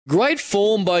Great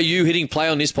form by you hitting play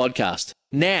on this podcast.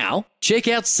 Now, check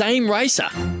out Same Racer,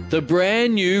 the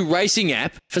brand new racing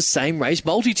app for same race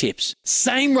multi-tips.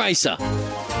 Same Racer.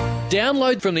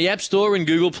 Download from the App Store and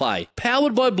Google Play.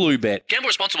 Powered by Bluebet. Gamble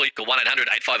responsibly. Call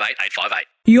 1-800-858-858.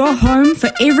 Your home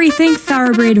for everything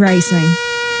thoroughbred racing.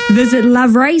 Visit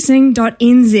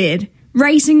LOVERACING.NZ.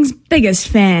 Racing's biggest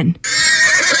fan.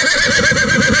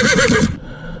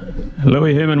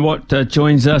 Louis Herman-Watt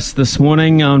joins us this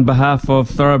morning on behalf of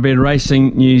Thoroughbred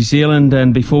Racing New Zealand.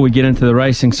 And before we get into the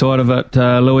racing side of it,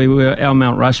 Louis, our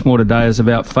Mount Rushmore today is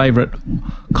about favourite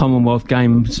Commonwealth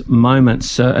Games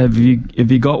moments. Have you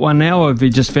got one now, or have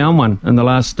you just found one in the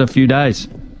last few days?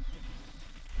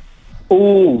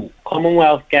 Ooh,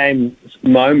 Commonwealth Games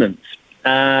moments.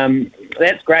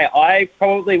 That's great.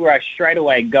 Where I straight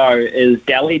away go is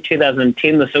Delhi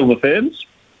 2010, the Silver Ferns.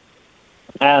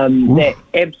 That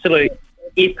absolute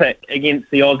epic against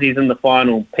the Aussies in the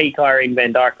final. Peak Irene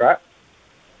Van Dyke, right?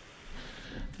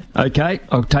 Okay,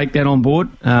 I'll take that on board.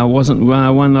 Wasn't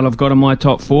one that I've got in my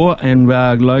top four, and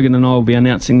Logan and I will be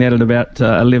announcing that at about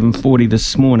 11:40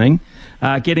 this morning.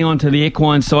 Getting on to the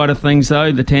equine side of things,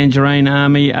 though, the Tangerine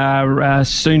Army are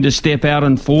soon to step out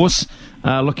in force,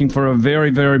 looking for a very,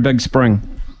 very big spring.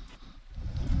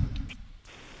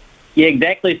 Yeah,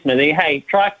 exactly, Smithy. Hey,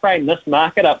 try frame this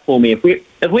market up for me. If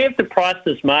we have to price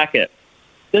this market,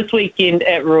 this weekend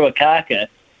at Ruakaka,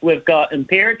 we've got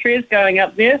Imperatriz going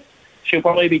up there. She'll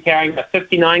probably be carrying about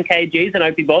 59 kgs in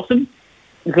Opie Blossom.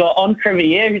 We've got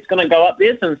Entrivier, who's going to go up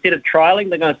there. So instead of trialling,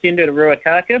 they're going to send her to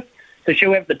Ruakaka. So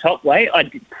she'll have the top weight. I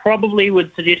probably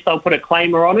would suggest I'll put a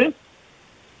claimer on her.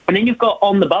 And then you've got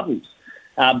On the Bubbles,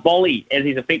 Bolly, as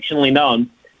he's affectionately known,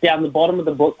 down the bottom of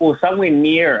the book or somewhere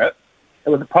near it. It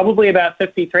was probably about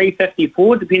 53,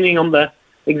 54, depending on the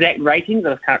exact ratings.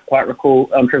 I can't quite recall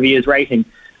Trivier's rating.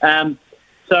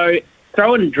 So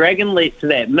throw in Dragonlet to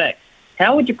that mix.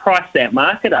 How would you price that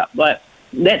market up? Like,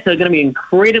 that's going to be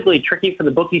incredibly tricky for the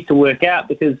bookies to work out,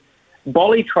 because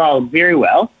Bolly trialled very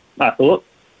well, I thought,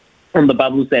 on the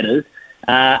Bubbles, that is.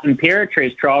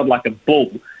 Imperatriz trialled like a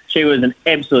bull. She was an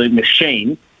absolute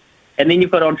machine. And then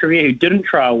you've got Entrivier, who didn't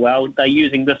trial well. They're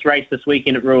using this race this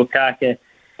weekend at Ruakaka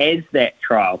as that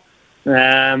trial.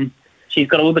 She's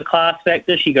got all the class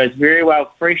factors. She goes very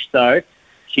well fresh, though.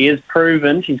 She is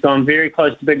proven. She's gone very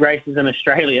close to big races in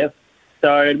Australia.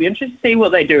 So it'd be interesting to see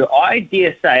what they do. I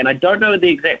dare say, and I don't know the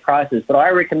exact prices, but I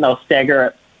reckon they'll stagger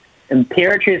it.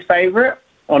 Imperatriz favourite,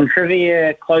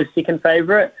 Entrivier close second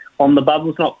favourite, On the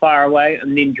Bubbles not far away,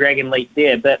 and then Dragon Leap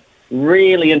there. But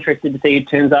really interested to see who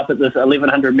turns up at this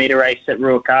 1,100 metre race at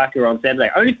Ruakaka on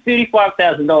Saturday. Only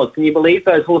 $35,000. Can you believe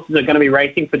those horses are going to be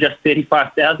racing for just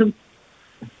 $35,000?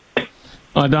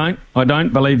 I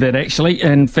don't believe that, actually.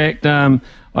 In fact,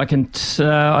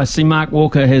 I see Mark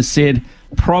Walker has said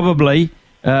probably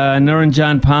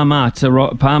Niranjan Parma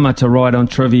to ride on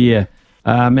Trivier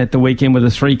at the weekend with a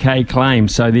 3K claim.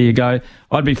 So there you go.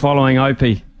 I'd be following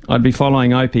Opie.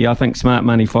 I think Smart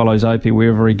Money follows Opie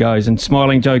wherever he goes. And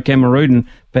Smiling Joe Cameroon,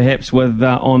 perhaps with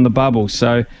On the Bubble.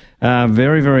 So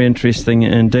very, very interesting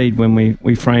indeed when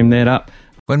we frame that up.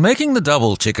 When making the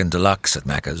double chicken deluxe at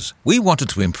Macca's, we wanted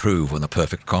to improve on the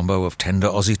perfect combo of tender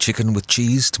Aussie chicken with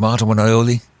cheese, tomato and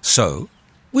aioli. So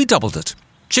we doubled it.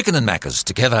 Chicken and Macca's,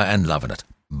 together and loving it.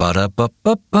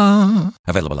 Ba-da-ba-ba-ba.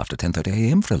 Available after 10:30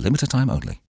 a.m. for a limited time only.